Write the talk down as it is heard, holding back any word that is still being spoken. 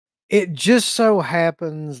It just so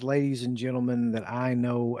happens, ladies and gentlemen, that I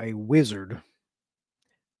know a wizard,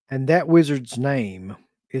 and that wizard's name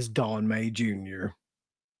is Don May Jr.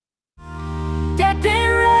 DEADPIT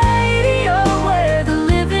Radio, where the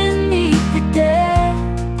living meet the dead.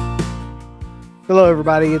 Hello,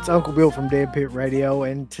 everybody. It's Uncle Bill from DEADPIT Radio,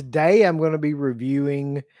 and today I'm going to be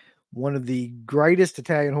reviewing one of the greatest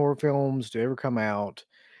Italian horror films to ever come out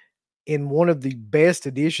in one of the best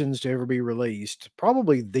editions to ever be released,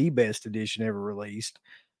 probably the best edition ever released.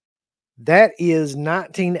 That is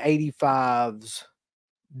 1985's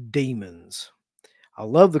Demons. I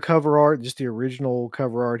love the cover art, just the original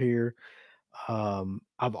cover art here.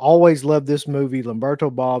 I've always loved this movie, Lamberto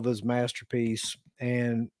Bava's masterpiece,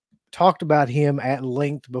 and talked about him at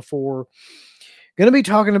length before. Going to be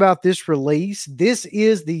talking about this release. This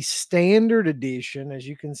is the standard edition. As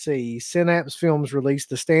you can see, Synapse Films released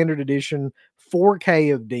the standard edition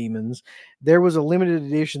 4K of Demons. There was a limited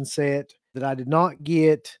edition set that I did not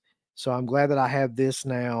get, so I'm glad that I have this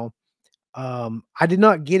now. I did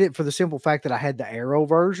not get it for the simple fact that I had the Arrow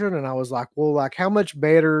version, and I was like, well, like, how much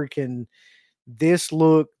better can this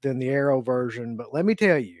look than the Arrow version? But let me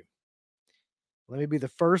tell you, let me be the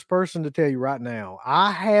first person to tell you right now,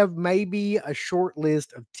 I have maybe a short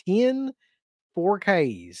list of 10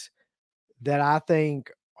 4Ks that I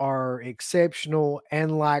think are exceptional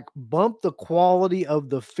and like bump the quality of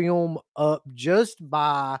the film up just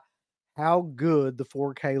by how good the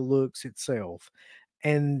 4K looks itself.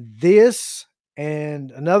 And this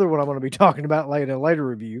and another one I'm going to be talking about later in a later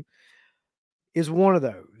review is one of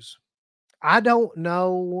those. I don't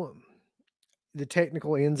know the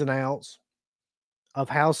technical ins and outs of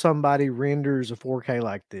how somebody renders a 4K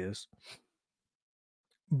like this,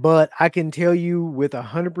 but I can tell you with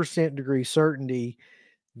 100% degree certainty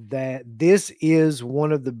that this is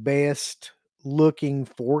one of the best looking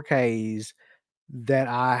 4Ks that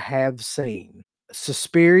I have seen.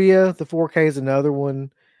 Suspiria, the 4K is another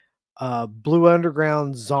one. Blue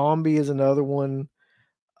Underground Zombie is another one.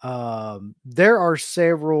 There are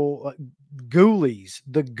several. Ghoulies.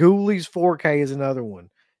 The Ghoulies 4K is another one.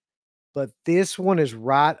 But this one is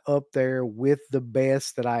right up there with the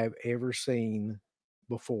best that I have ever seen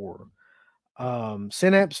before.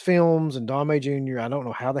 Synapse Films and Don May Jr., I don't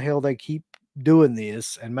know how the hell they keep doing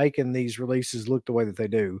this and making these releases look the way that they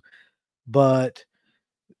do, but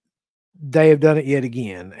they have done it yet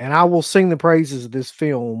again. And I will sing the praises of this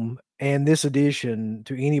film and this edition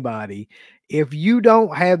to anybody. If you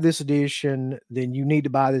don't have this edition, then you need to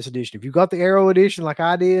buy this edition. If you got the Arrow edition like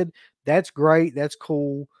I did, that's great. That's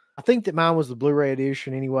cool. I think that mine was the Blu-ray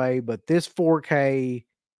edition anyway, but this 4K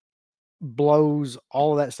blows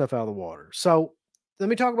all of that stuff out of the water. So let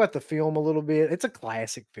me talk about the film a little bit. It's a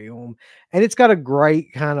classic film, and it's got a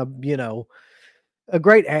great kind of, a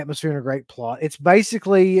great atmosphere and a great plot. It's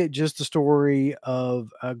basically just the story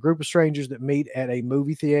of a group of strangers that meet at a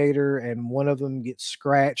movie theater, and one of them gets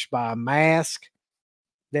scratched by a mask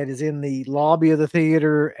that is in the lobby of the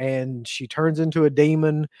theater, and she turns into a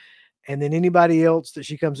demon. And then anybody else that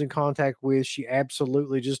she comes in contact with, she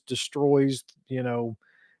absolutely just destroys,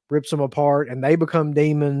 rips them apart, and they become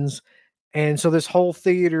demons. And so this whole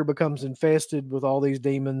theater becomes infested with all these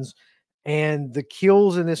demons. And the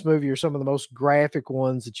kills in this movie are some of the most graphic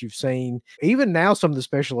ones that you've seen. Even now, some of the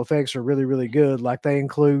special effects are really, really good. Like they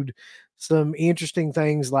include some interesting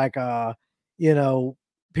things like,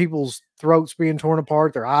 people's throats being torn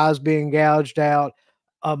apart, their eyes being gouged out,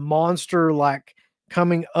 a monster like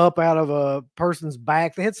coming up out of a person's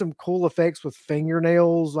back. They had some cool effects with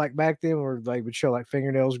fingernails like back then, where they would show like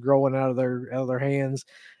fingernails growing out of their hands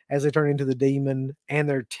as they turn into the demon, and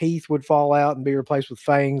their teeth would fall out and be replaced with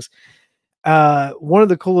fangs. One of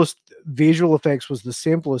the coolest visual effects was the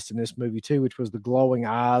simplest in this movie too, which was the glowing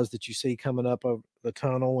eyes that you see coming up of the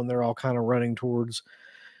tunnel when they're all kind of running towards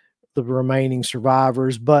the remaining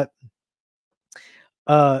survivors. But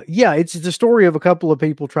it's the story of a couple of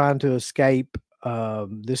people trying to escape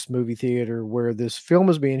this movie theater where this film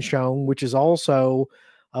is being shown, which is also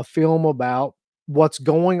a film about what's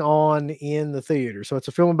going on in the theater. So it's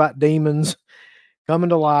a film about demons coming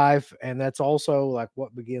to life, and that's also like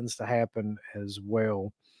what begins to happen as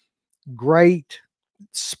well. Great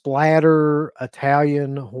splatter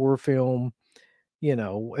Italian horror film.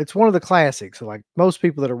 It's one of the classics. So like most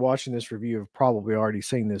people that are watching this review have probably already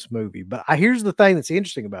seen this movie. But here's the thing that's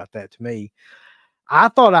interesting about that to me. I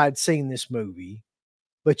thought I'd seen this movie,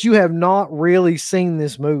 but you have not really seen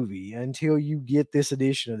this movie until you get this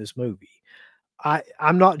edition of this movie.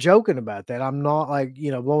 I'm not joking about that. I'm not like,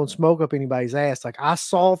 blowing smoke up anybody's ass. Like I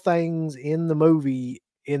saw things in the movie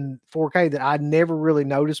in 4K that I'd never really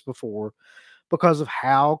noticed before, because of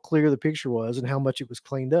how clear the picture was and how much it was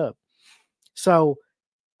cleaned up. So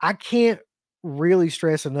I can't really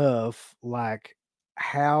stress enough like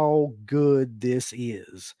how good this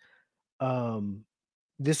is.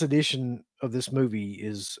 This edition of this movie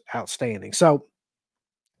is outstanding. So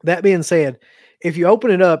that being said, if you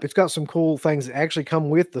open it up, it's got some cool things that actually come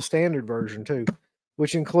with the standard version too,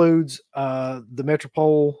 which includes the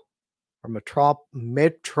Metropole,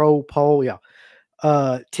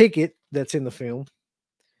 ticket that's in the film,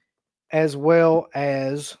 as well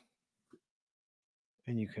as,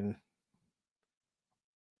 and you can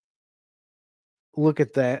look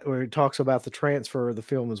at that where it talks about the transfer of the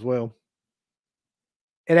film as well.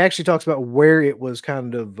 It actually talks about where it was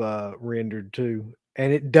kind of rendered to,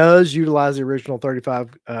 and it does utilize the original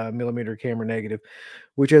 35 millimeter camera negative,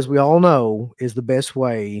 which, as we all know, is the best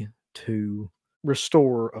way to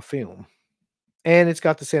restore a film. And it's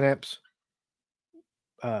got the Synapse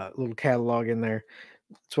little catalog in there.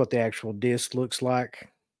 It's what the actual disc looks like,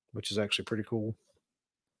 which is actually pretty cool.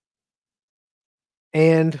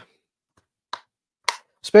 And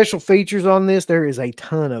special features on this, there is a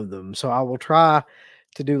ton of them. So I will try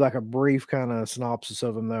to do like a brief kind of synopsis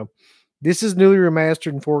of them though. This is newly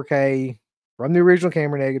remastered in 4K from the original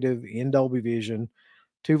camera negative in Dolby Vision.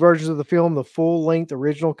 2 versions of the film, the full-length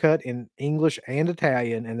original cut in English and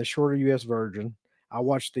Italian, and the shorter US version. I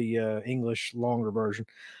watched the English longer version.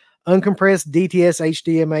 Uncompressed DTS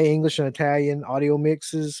HDMA English and Italian audio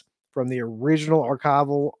mixes from the original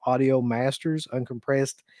archival audio masters.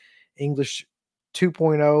 Uncompressed English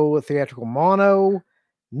 2.0 theatrical mono.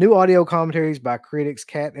 New audio commentaries by critics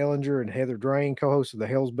Kat Ellinger and Heather Drain, co-hosts of the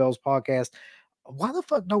Hells Bells podcast. Why the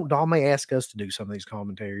fuck don't Dame ask us to do some of these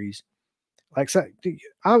commentaries? Like, so,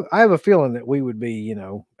 I have a feeling that we would be,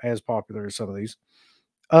 as popular as some of these.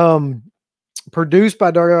 Produced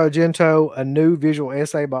by Dario Argento, a new visual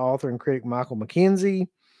essay by author and critic Michael McKenzie.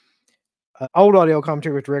 Old audio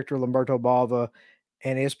commentary with director Lamberto Bava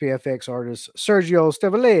and SPFX artist Sergio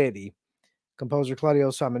Stevoletti. Composer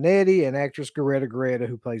Claudio Simonetti and actress Greta,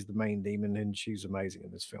 who plays the main demon, and she's amazing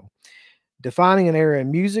in this film. Defining an Era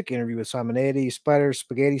in Music, interview with Simonetti. Splatter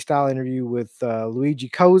Spaghetti style interview with Luigi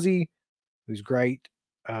Cosi, who's great,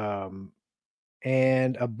 and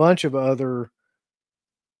a bunch of other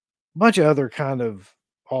kind of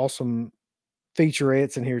awesome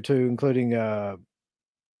featurettes in here too, including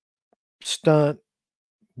stunt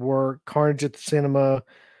work, Carnage at the Cinema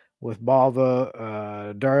with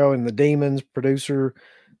Bava, Dario and the Demons, producer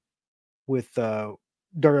with Dario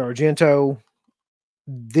Argento.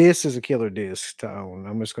 This is a killer disc to own.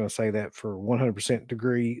 I'm just going to say that for 100%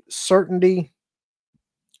 degree certainty.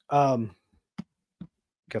 Got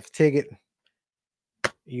the ticket.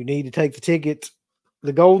 You need to take the ticket,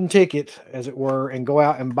 the golden ticket, as it were, and go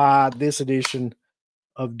out and buy this edition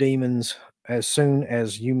of Demons as soon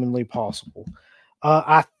as humanly possible.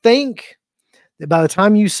 I think that by the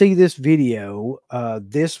time you see this video,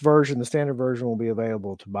 this version, the standard version, will be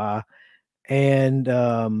available to buy. And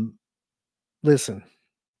listen,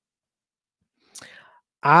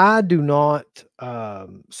 I do not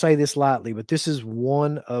say this lightly, but this is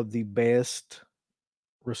one of the best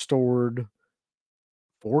restored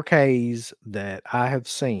 4Ks that I have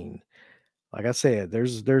seen. Like I said,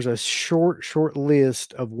 there's a short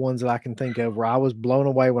list of ones that I can think of where I was blown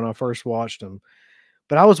away when I first watched them.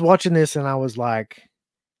 But I was watching this and I was like,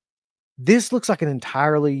 this looks like an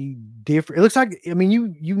entirely different. It looks like, I mean,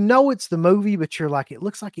 you know it's the movie, but you're like, it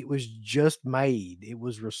looks like it was just made. It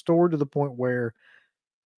was restored to the point where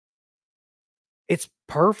it's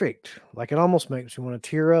perfect. Like, it almost makes me want to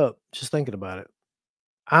tear up just thinking about it.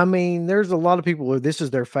 I mean, there's a lot of people where this is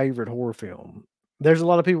their favorite horror film. There's a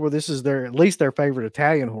lot of people where this is at least their favorite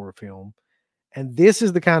Italian horror film. And this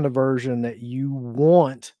is the kind of version that you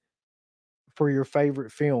want for your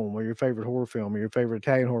favorite film or your favorite horror film or your favorite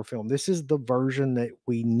Italian horror film. This is the version that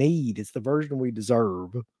we need. It's the version we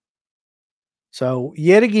deserve. So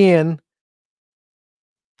yet again,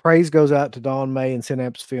 praise goes out to Don May and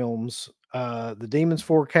Synapse Films. The Demons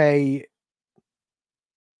 4K,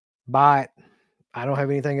 buy it. I don't have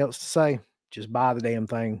anything else to say. Just buy the damn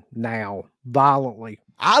thing now, violently.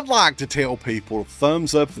 I'd like to tell people,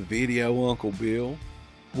 thumbs up the video, Uncle Bill.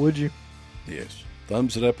 Would you? Yes.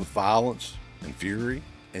 Thumbs it up with violence and fury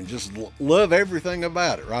and just love everything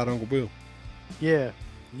about it. Right, Uncle Bill? Yeah.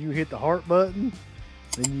 You hit the heart button,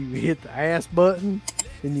 then you hit the ass button,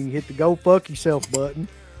 then you hit the go fuck yourself button.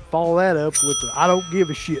 Follow that up with the I don't give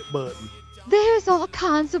a shit button. There's all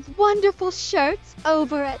kinds of wonderful shirts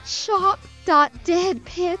over at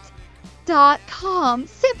shop.deadpit.com.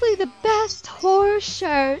 Simply the best horror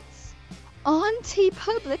shirts. On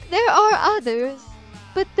TeePublic, there are others.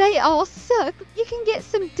 but they all suck. You can get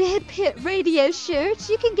some Dead Pit Radio shirts.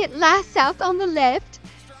 You can get Lie South on the left.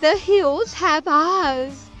 The hills have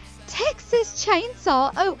eyes. Texas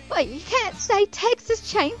Chainsaw. Oh, wait, you can't say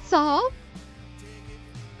Texas Chainsaw.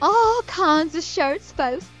 All kinds of shirts,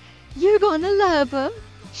 folks. You're gonna love them.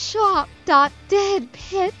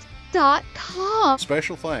 Shop.deadpit.com.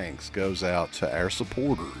 Special thanks goes out to our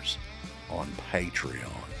supporters on Patreon.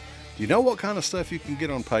 Do you know what kind of stuff you can get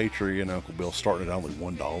on Patreon, Uncle Bill, starting at only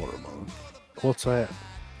 $1 a month? What's that?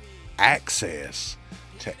 Access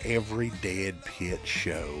to every Dead Pit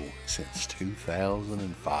show since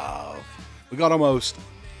 2005. We got almost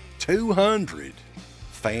 200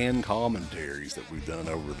 fan commentaries that we've done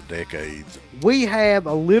over the decades. We have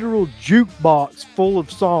a literal jukebox full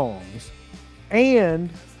of songs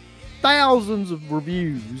and thousands of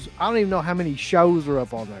reviews. I don't even know how many shows are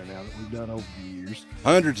up on there now that we've done over the years.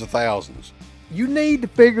 Hundreds of thousands. You need to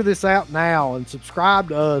figure this out now and subscribe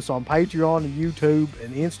to us on Patreon and YouTube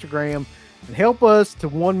and Instagram and help us to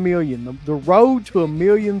 1 million. The road to 1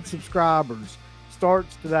 million subscribers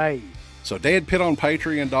starts today. So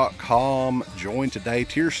deadpitonpatreon.com. Join today.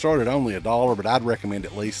 Tiers start at only $1, but I'd recommend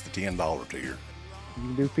at least the $10 tier. You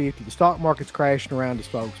can do 50. The stock market's crashing around us,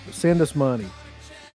 folks, but send us money.